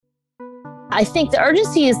I think the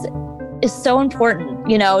urgency is so important,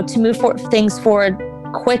 to move things forward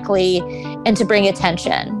quickly and to bring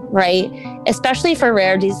attention, right? Especially for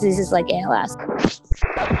rare diseases like ALS.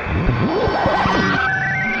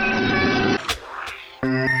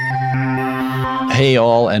 Hey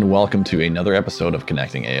all, and welcome to another episode of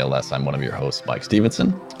Connecting ALS. I'm one of your hosts, Mike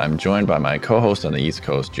Stevenson. I'm joined by my co-host on the East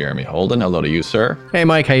Coast, Jeremy Holden. Hello to you, sir. Hey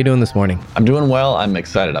Mike, how you doing this morning? I'm doing well. I'm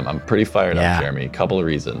excited. I'm pretty fired up, Jeremy. A couple of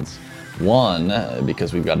reasons. One,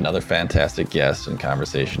 because we've got another fantastic guest and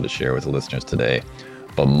conversation to share with the listeners today.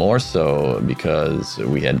 But more so because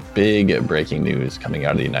we had big breaking news coming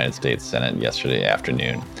out of the United States Senate yesterday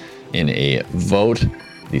afternoon. In a vote,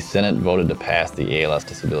 the Senate voted to pass the ALS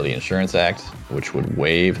Disability Insurance Act, which would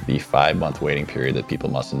waive the 5-month waiting period that people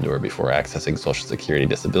must endure before accessing Social Security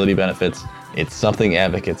disability benefits. It's something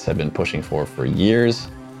advocates have been pushing for years,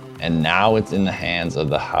 and now it's in the hands of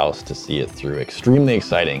the House to see it through. Extremely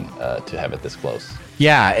exciting to have it this close.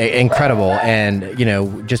 Yeah, incredible. And,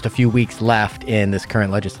 just a few weeks left in this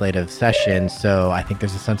current legislative session. So I think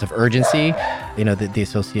there's a sense of urgency, that the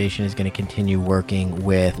association is going to continue working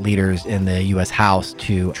with leaders in the U.S. House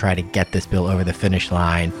to try to get this bill over the finish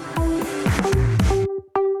line.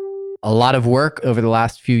 A lot of work over the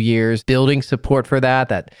last few years, building support for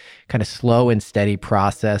that kind of slow and steady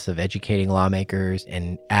process of educating lawmakers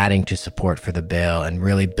and adding to support for the bill and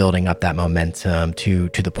really building up that momentum to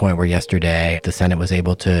the point where yesterday the Senate was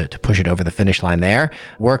able to push it over the finish line there.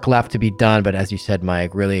 Work left to be done, but as you said,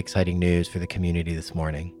 Mike, really exciting news for the community this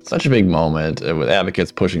morning. Such a big moment with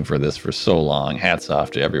advocates pushing for this for so long. Hats off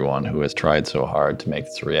to everyone who has tried so hard to make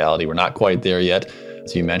this a reality. We're not quite there yet.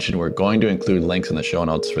 As you mentioned, we're going to include links in the show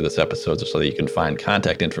notes for this episode so that you can find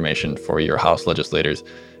contact information for your House legislators.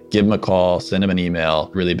 Give them a call, send them an email.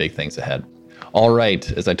 Really big things ahead. All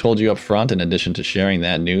right, as I told you up front, in addition to sharing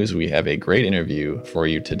that news, we have a great interview for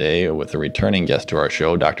you today with a returning guest to our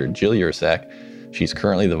show, Dr. Jill Yurczak. She's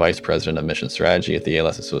currently the Vice President of Mission Strategy at the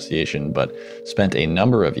ALS Association, but spent a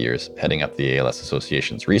number of years heading up the ALS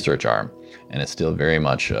Association's research arm, and is still very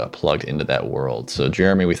much plugged into that world. So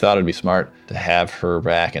Jeremy, we thought it'd be smart to have her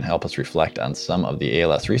back and help us reflect on some of the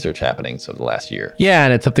ALS research happenings of the last year. Yeah,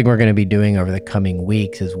 and it's something we're going to be doing over the coming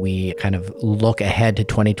weeks as we kind of look ahead to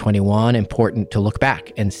 2021. Important to look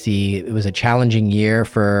back and see it was a challenging year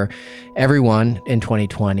for everyone in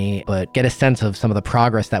 2020, but get a sense of some of the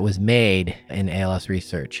progress that was made in ALS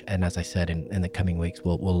research. And as I said, in the coming weeks,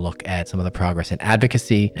 we'll look at some of the progress in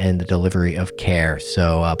advocacy and the delivery of care.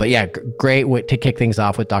 So, but yeah, great way to kick things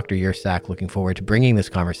off with Dr. Yurczak. Looking forward to bringing this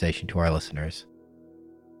conversation to our listeners.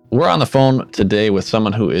 We're on the phone today with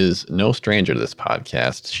someone who is no stranger to this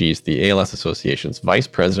podcast. She's the ALS Association's Vice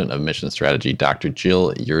President of Mission Strategy, Dr.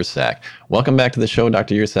 Jill Yurczak. Welcome back to the show,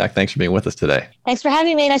 Dr. Yurczak. Thanks for being with us today. Thanks for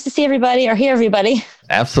having me. Nice to see everybody or hear everybody.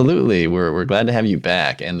 Absolutely. We're glad to have you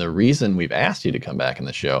back. And the reason we've asked you to come back in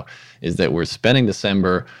the show is that we're spending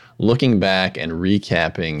December looking back and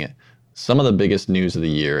recapping some of the biggest news of the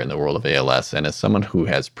year in the world of ALS. And as someone who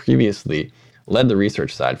has previously led the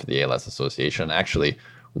research side for the ALS Association, actually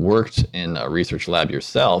worked in a research lab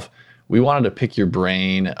yourself, we wanted to pick your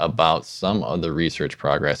brain about some of the research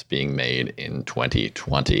progress being made in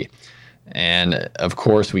 2020. And of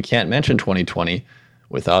course, we can't mention 2020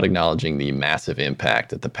 without acknowledging the massive impact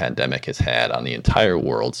that the pandemic has had on the entire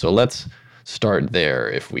world. So let's start there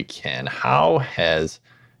if we can. How has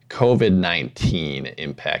COVID-19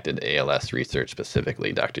 impacted ALS research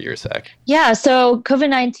specifically, Dr. Yurczak? Yeah, so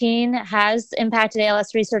COVID-19 has impacted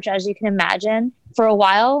ALS research, as you can imagine. For a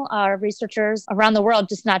while, our researchers around the world,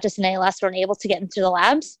 not just in ALS, weren't able to get into the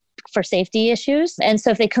labs for safety issues. And so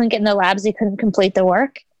if they couldn't get in the labs, they couldn't complete the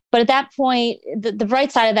work. But at that point, the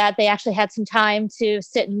bright side of that, they actually had some time to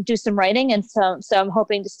sit and do some writing. And so I'm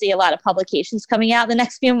hoping to see a lot of publications coming out in the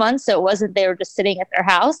next few months. So it wasn't they were just sitting at their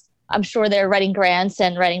house. I'm sure they're writing grants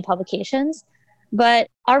and writing publications. But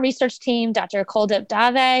our research team, Dr. Kuldip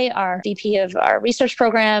Dave, our VP of our research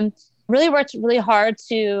program, really worked really hard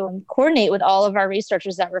to coordinate with all of our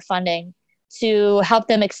researchers that we're funding to help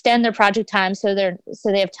them extend their project time so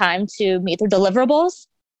they have time to meet their deliverables.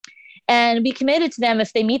 And we committed to them,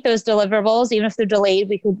 if they meet those deliverables, even if they're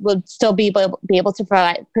delayed, would still be able to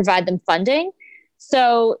provide them funding.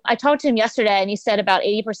 So I talked to him yesterday, and he said about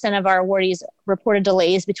 80% of our awardees reported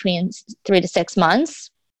delays between 3 to 6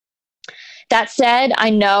 months. That said,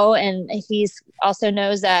 I know, and he also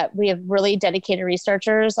knows that we have really dedicated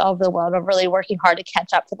researchers all over the world are really working hard to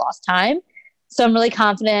catch up to lost time. So I'm really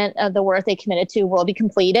confident the work they committed to will be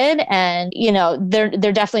completed, and they're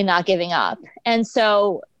definitely not giving up. And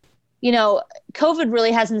so, COVID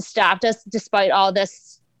really hasn't stopped us despite all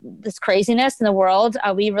this this craziness in the world,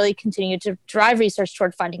 we really continue to drive research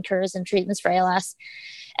toward finding cures and treatments for ALS.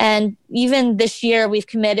 And even this year, we've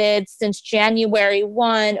committed since January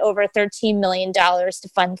 1 over $13 million to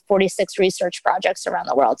fund 46 research projects around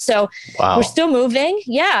the world. So We're still moving.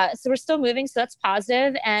 Yeah. So we're still moving. So that's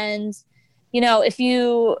positive. And,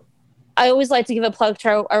 I always like to give a plug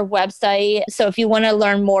to our website. So if you want to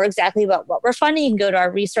learn more exactly about what we're funding, you can go to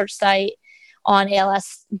our research site on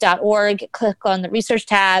als.org, click on the research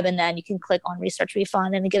tab, and then you can click on research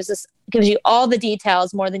refund. And it gives you all the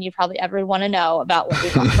details, more than you probably ever want to know about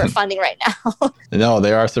what we're funding right now. No,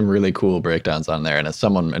 there are some really cool breakdowns on there. And as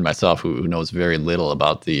someone and myself who knows very little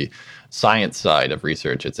about the science side of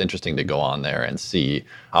research, it's interesting to go on there and see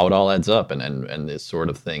how it all adds up and the sort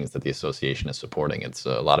of things that the association is supporting. It's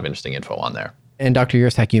a lot of interesting info on there. And Dr.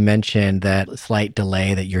 Yursak, you mentioned that slight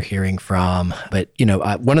delay that you're hearing from, but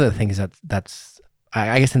one of the things that's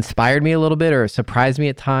I guess inspired me a little bit or surprised me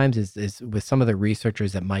at times is with some of the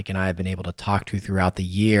researchers that Mike and I have been able to talk to throughout the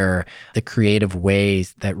year, the creative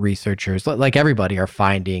ways that researchers, like everybody, are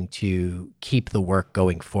finding to keep the work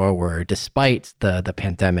going forward despite the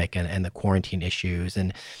pandemic and the quarantine issues.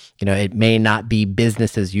 And it may not be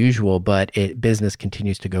business as usual, but business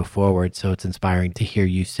continues to go forward. So it's inspiring to hear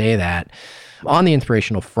you say that. On the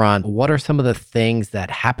inspirational front, what are some of the things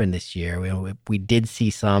that happened this year? We did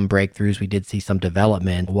see some breakthroughs. We did see some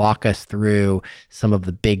development. Walk us through some of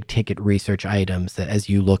the big ticket research items that, as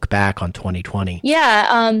you look back on 2020.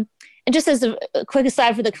 Yeah. And just as a quick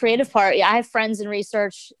aside for the creative part, I have friends in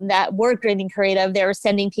research that were getting creative. They were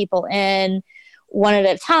sending people in one at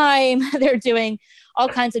a time. They're doing all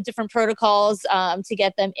kinds of different protocols to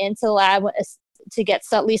get them into the lab to get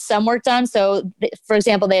at least some work done. So, for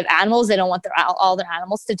example, they have animals. They don't want all their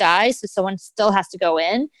animals to die. So someone still has to go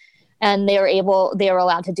in, and they were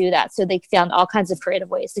allowed to do that. So they found all kinds of creative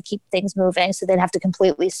ways to keep things moving so they'd have to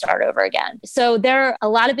completely start over again. So there are a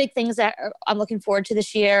lot of big things that I'm looking forward to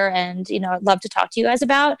this year, and, I'd love to talk to you guys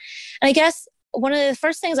about. And I guess one of the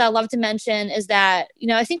first things I'd love to mention is that,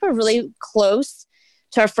 I think we're really close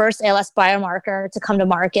to our first ALS biomarker to come to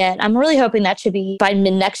market. I'm really hoping that should be by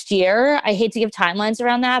mid next year. I hate to give timelines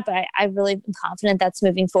around that, but I really am confident that's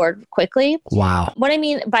moving forward quickly. Wow. What I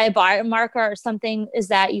mean by a biomarker or something is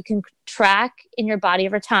that you can track in your body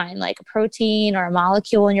over time, like a protein or a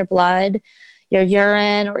molecule in your blood, your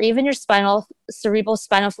urine, or even your cerebral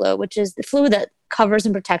spinal fluid, which is the fluid that covers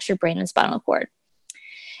and protects your brain and spinal cord.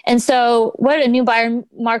 And so what a new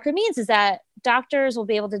biomarker means is that doctors will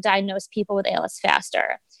be able to diagnose people with ALS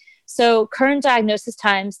faster. So current diagnosis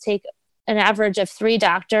times take an average of 3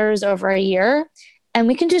 doctors over a year, and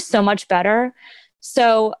we can do so much better.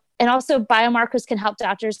 So, and also biomarkers can help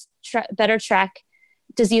doctors better track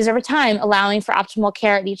disease over time, allowing for optimal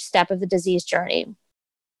care at each step of the disease journey.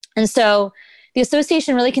 And so the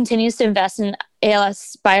association really continues to invest in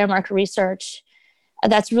ALS biomarker research.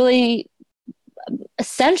 That's really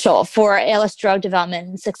essential for ALS drug development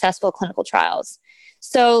and successful clinical trials.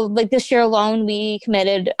 So like this year alone, we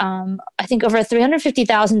committed, I think, over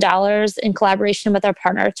 $350,000 in collaboration with our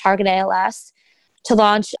partner, Target ALS, to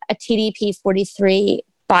launch a TDP-43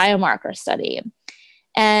 biomarker study.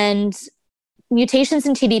 And mutations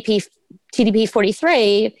in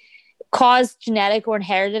TDP-43 cause genetic or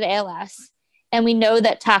inherited ALS. And we know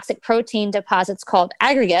that toxic protein deposits called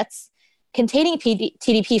aggregates containing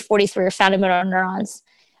TDP-43 are found in motor neurons,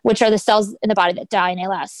 which are the cells in the body that die in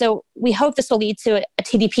ALS. So we hope this will lead to a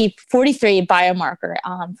TDP-43 biomarker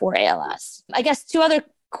for ALS. I guess 2 other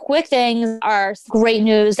quick things are great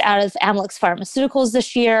news out of Amylyx Pharmaceuticals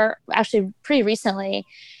this year. Actually, pretty recently,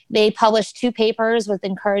 they published 2 papers with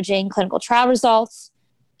encouraging clinical trial results,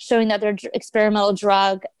 showing that their experimental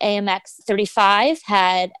drug AMX35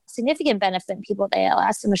 had significant benefit in people with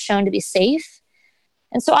ALS and was shown to be safe.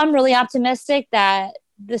 And so I'm really optimistic that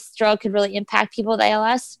this drug could really impact people with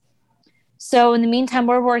ALS. So in the meantime,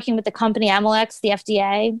 we're working with the company Amylyx, the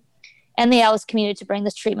FDA, and the ALS community to bring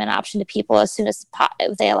this treatment option to people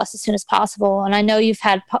with ALS as soon as possible. And I know you've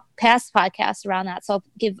had past podcasts around that, so I'll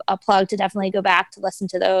give a plug to definitely go back to listen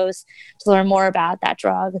to those to learn more about that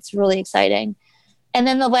drug. It's really exciting. And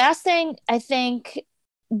then the last thing I think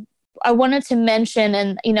I wanted to mention,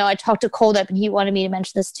 and I talked to Coldep and he wanted me to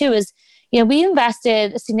mention this too, is we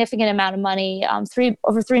invested a significant amount of money,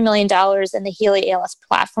 over $3 million in the Healy ALS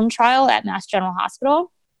platform trial at Mass General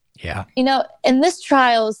Hospital. Yeah. And this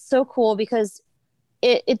trial is so cool because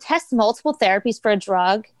it tests multiple therapies for a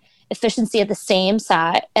drug efficiency at the same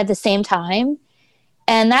time.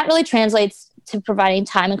 And that really translates to providing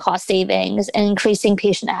time and cost savings and increasing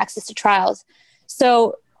patient access to trials.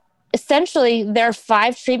 So essentially, there are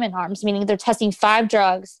 5 treatment arms, meaning they're testing 5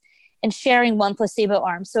 drugs. and sharing one placebo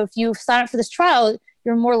arm. So if you sign up for this trial,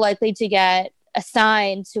 you're more likely to get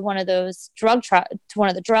assigned to one of those to one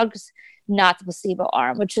of the drugs, not the placebo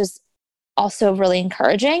arm, which is also really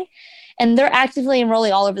encouraging. And they're actively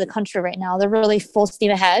enrolling all over the country right now. They're really full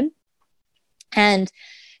steam ahead. And,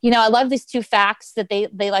 I love these two facts that they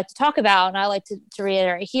like to talk about. And I like to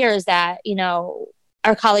reiterate here is that,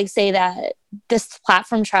 our colleagues say that this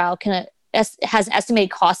platform trial has estimated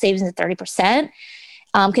cost savings of 30%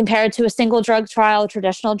 compared to a single drug trial, a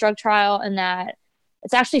traditional drug trial, and that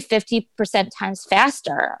it's actually 50% times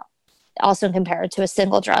faster also compared to a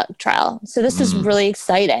single drug trial. So this is really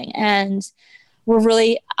exciting. And we're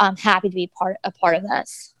really happy to be a part of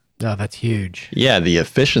this. Oh, that's huge. Yeah, the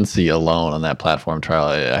efficiency alone on that platform trial.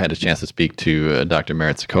 I had a chance to speak to Dr.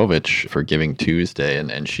 Merit Cvikovich for Giving Tuesday,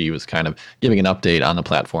 and she was kind of giving an update on the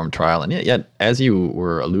platform trial. And yet, as you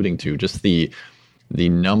were alluding to, just the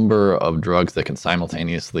number of drugs that can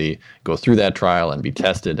simultaneously go through that trial and be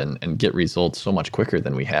tested and get results so much quicker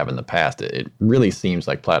than we have in the past. It really seems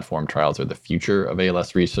like platform trials are the future of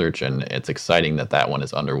ALS research, and it's exciting that one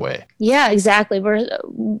is underway. Yeah, exactly.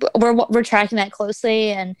 We're tracking that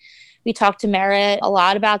closely, and we talked to Merit a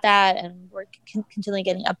lot about that, and we're continually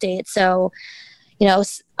getting updates. So,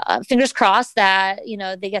 fingers crossed that,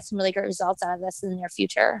 they get some really great results out of this in the near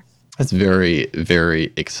future. That's very,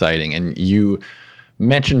 very exciting. And you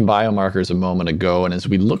mentioned biomarkers a moment ago, and as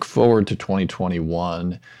we look forward to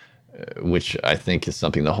 2021, which I think is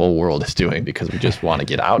something the whole world is doing because we just want to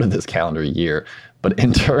get out of this calendar year. But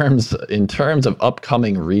in terms of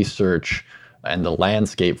upcoming research and the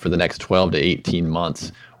landscape for the next 12 to 18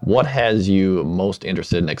 months, what has you most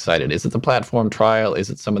interested and excited? Is it the platform trial? Is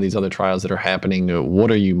it some of these other trials that are happening? What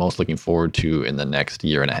are you most looking forward to in the next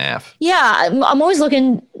year and a half? Yeah, I'm always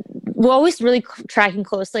we're always really tracking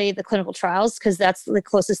closely the clinical trials because that's the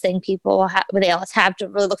closest thing people with ALS have to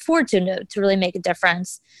really look forward to really make a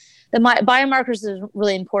difference. The biomarkers is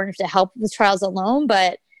really important to help with trials alone,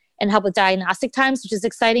 and help with diagnostic times, which is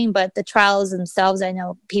exciting. But the trials themselves, I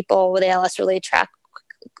know people with ALS really track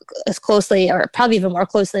as closely or probably even more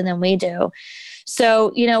closely than we do.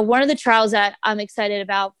 So, one of the trials that I'm excited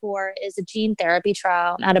about is a gene therapy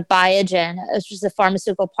trial out of Biogen, which is a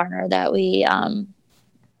pharmaceutical partner that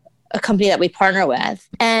a company that we partner with.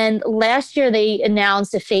 And last year they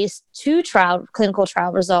announced a phase 2 clinical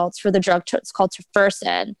trial results for the drug. It's called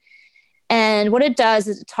Tofersen. And what it does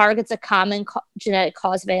is it targets a common genetic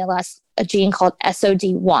cause of ALS, a gene called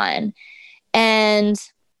SOD1. And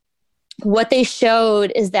what they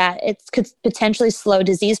showed is that it could potentially slow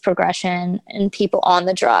disease progression in people on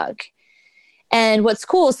the drug. And what's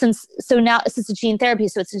cool, since it's a gene therapy,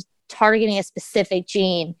 so it's targeting a specific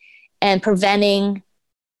gene and preventing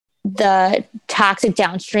the toxic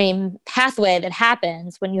downstream pathway that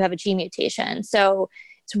happens when you have a gene mutation. So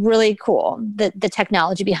it's really cool, the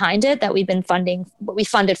technology behind it that we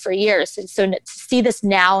funded for years. So to see this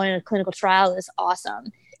now in a clinical trial is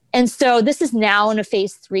awesome. And so this is now in a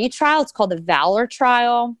phase 3 trial. It's called the VALOR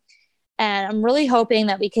trial. And I'm really hoping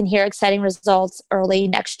that we can hear exciting results early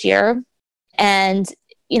next year. And,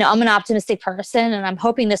 I'm an optimistic person, and I'm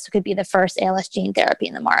hoping this could be the first ALS gene therapy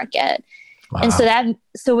in the market. Wow. And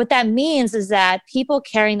so what that means is that people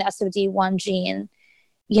carrying the SOD1 gene,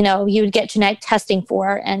 you would get genetic testing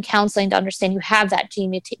for and counseling to understand you have that gene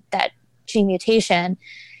mutation,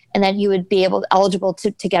 and then you would be eligible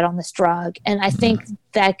to get on this drug. And I think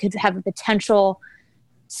that could have a potential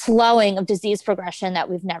slowing of disease progression that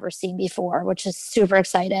we've never seen before, which is super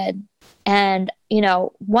excited. And,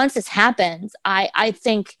 once this happens, I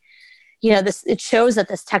think, it shows that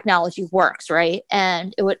this technology works, right?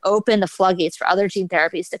 And it would open the floodgates for other gene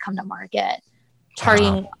therapies to come to market,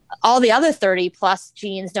 targeting all the other 30 plus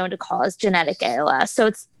genes known to cause genetic ALS. So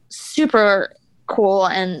it's super cool.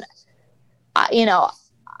 And,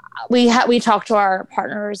 we talk to our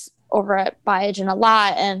partners over at Biogen a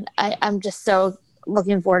lot, and I'm just so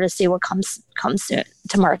looking forward to see what comes soon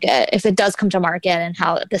to market, if it does come to market, and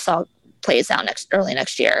how this all plays out early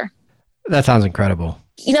next year. That sounds incredible.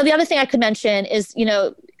 The other thing I could mention is,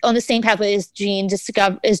 on the same pathway is gene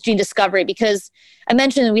discovery, because I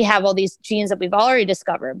mentioned that we have all these genes that we've already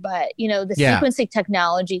discovered, but the sequencing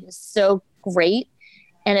technology is so great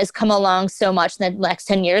and has come along so much in the next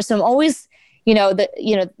 10 years. So I'm always,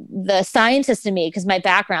 the scientist in me, because my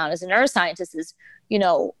background as a neuroscientist is,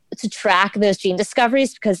 to track those gene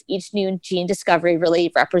discoveries, because each new gene discovery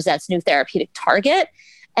really represents new therapeutic target.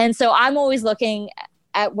 And so I'm always looking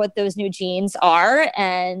at what those new genes are.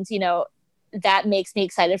 And, that makes me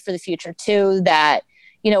excited for the future too, that,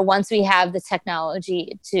 once we have the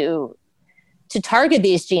technology to to target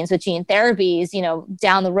these genes with gene therapies,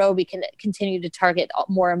 down the road, we can continue to target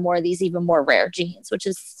more and more of these even more rare genes, which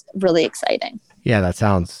is really exciting. Yeah,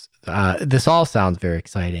 this all sounds very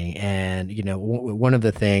exciting. And, one of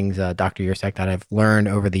the things, Dr. Yursak, that I've learned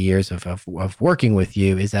over the years of working with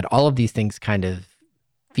you is that all of these things kind of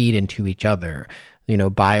feed into each other.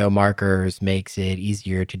 Biomarkers makes it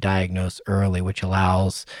easier to diagnose early, which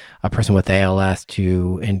allows a person with ALS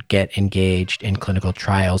to get engaged in clinical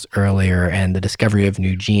trials earlier, and the discovery of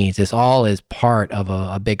new genes. This all is part of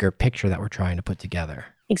a bigger picture that we're trying to put together.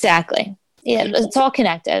 Exactly. Yeah, it's all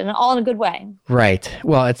connected and all in a good way. Right.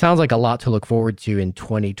 Well, it sounds like a lot to look forward to in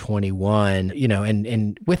 2021,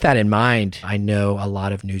 and with that in mind, I know a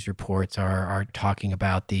lot of news reports are talking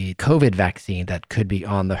about the COVID vaccine that could be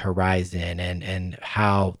on the horizon, and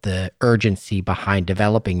how the urgency behind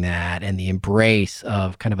developing that and the embrace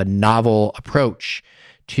of kind of a novel approach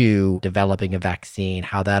to developing a vaccine,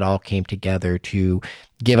 how that all came together to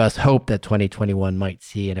give us hope that 2021 might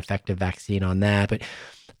see an effective vaccine on that. But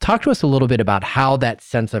talk to us a little bit about how that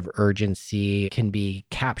sense of urgency can be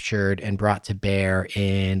captured and brought to bear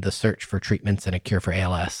in the search for treatments and a cure for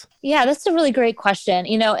ALS. Yeah, that's a really great question.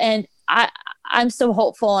 And I'm so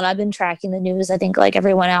hopeful, and I've been tracking the news, I think like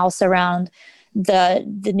everyone else, around the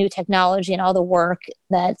new technology and all the work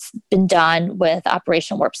that's been done with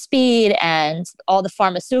Operation Warp Speed and all the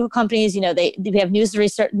pharmaceutical companies. We have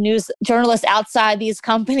news journalists outside these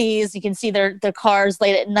companies. You can see their cars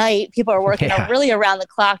late at night. People are working really around the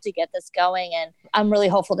clock to get this going. And I'm really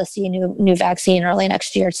hopeful to see a new vaccine early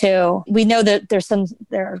next year too. We know that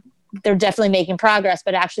they're definitely making progress,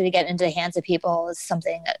 but actually to get into the hands of people is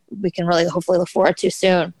something that we can really hopefully look forward to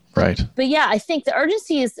soon. Right. But yeah, I think the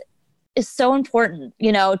urgency is so important,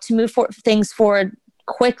 to move things forward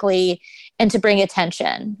quickly and to bring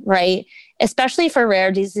attention, right? Especially for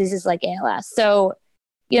rare diseases like ALS. So,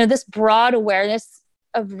 this broad awareness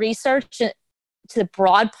of research to the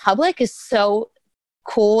broad public is so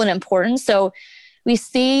cool and important. So we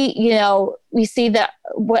see that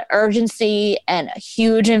what urgency and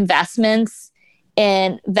huge investments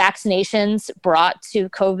in vaccinations brought to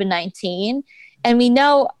COVID-19. And we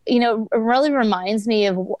know, it really reminds me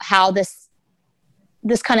of how this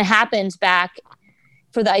kind of happened back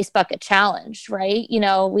for the Ice Bucket Challenge, right?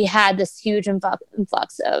 We had this huge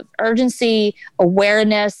influx of urgency,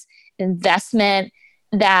 awareness, investment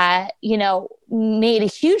that, made a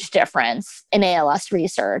huge difference in ALS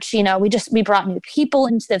research. We brought new people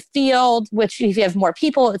into the field, which if you have more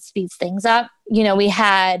people, it speeds things up. We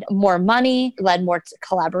had more money, led more to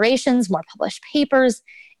collaborations, more published papers.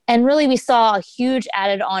 And really, we saw a huge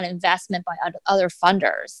added on investment by other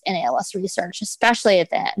funders in ALS research, especially at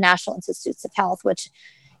the National Institutes of Health, which,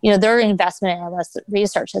 their investment in ALS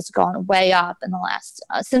research has gone way up in the last,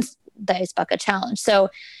 since the Ice Bucket Challenge. So,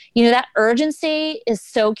 that urgency is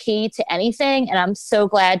so key to anything. And I'm so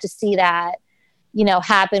glad to see that,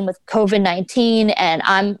 happen with COVID-19. And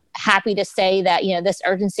I'm happy to say that, this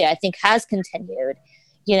urgency, I think, has continued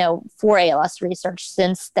for ALS research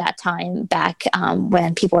since that time back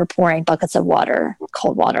when people were pouring buckets of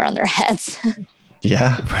cold water on their heads.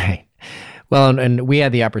 Yeah. Right. Well, and we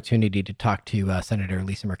had the opportunity to talk to Senator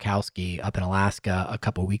Lisa Murkowski up in Alaska a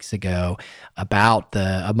couple of weeks ago about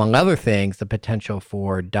among other things, the potential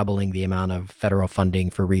for doubling the amount of federal funding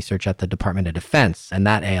for research at the Department of Defense and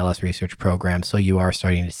that ALS research program. So you are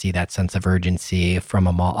starting to see that sense of urgency from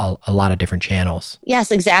a lot of different channels.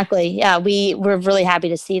 Yes, exactly. Yeah, we're really happy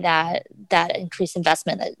to see that increased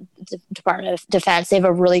investment at the Department of Defense. They have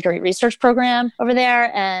a really great research program over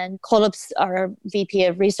there, and Coldups, our VP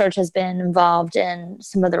of Research, has been involved in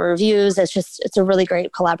some of the reviews. It's a really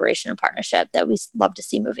great collaboration and partnership that we love to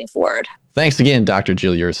see moving forward. Thanks again, Dr.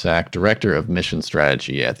 Jill Yursak, Director of Mission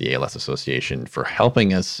Strategy at the ALS Association, for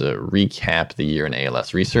helping us recap the year in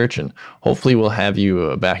ALS research. And hopefully we'll have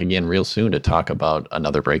you back again real soon to talk about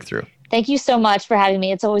another breakthrough. Thank you so much for having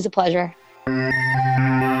me. It's always a pleasure.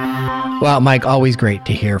 Well, Mike, always great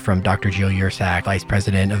to hear from Dr. Jill Yursak, Vice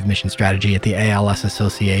President of Mission Strategy at the ALS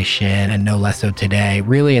Association, and no less so today.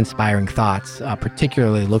 Really inspiring thoughts,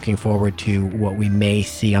 particularly looking forward to what we may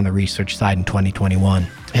see on the research side in 2021.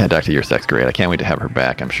 Yeah, Dr. Yursak's great. I can't wait to have her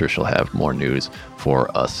back. I'm sure she'll have more news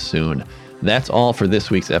for us soon. That's all for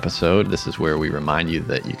this week's episode. This is where we remind you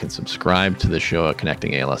that you can subscribe to the show at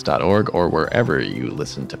connectingals.org or wherever you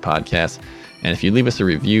listen to podcasts. And if you leave us a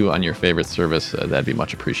review on your favorite service, that'd be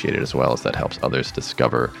much appreciated, as well as that helps others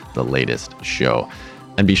discover the latest show.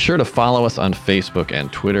 And be sure to follow us on Facebook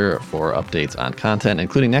and Twitter for updates on content,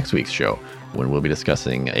 including next week's show, when we'll be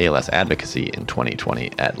discussing ALS advocacy in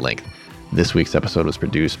 2020 at length. This week's episode was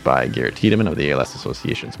produced by Garrett Tiedemann of the ALS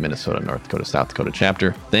Association's Minnesota, North Dakota, South Dakota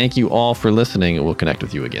chapter. Thank you all for listening, and we'll connect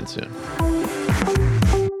with you again soon.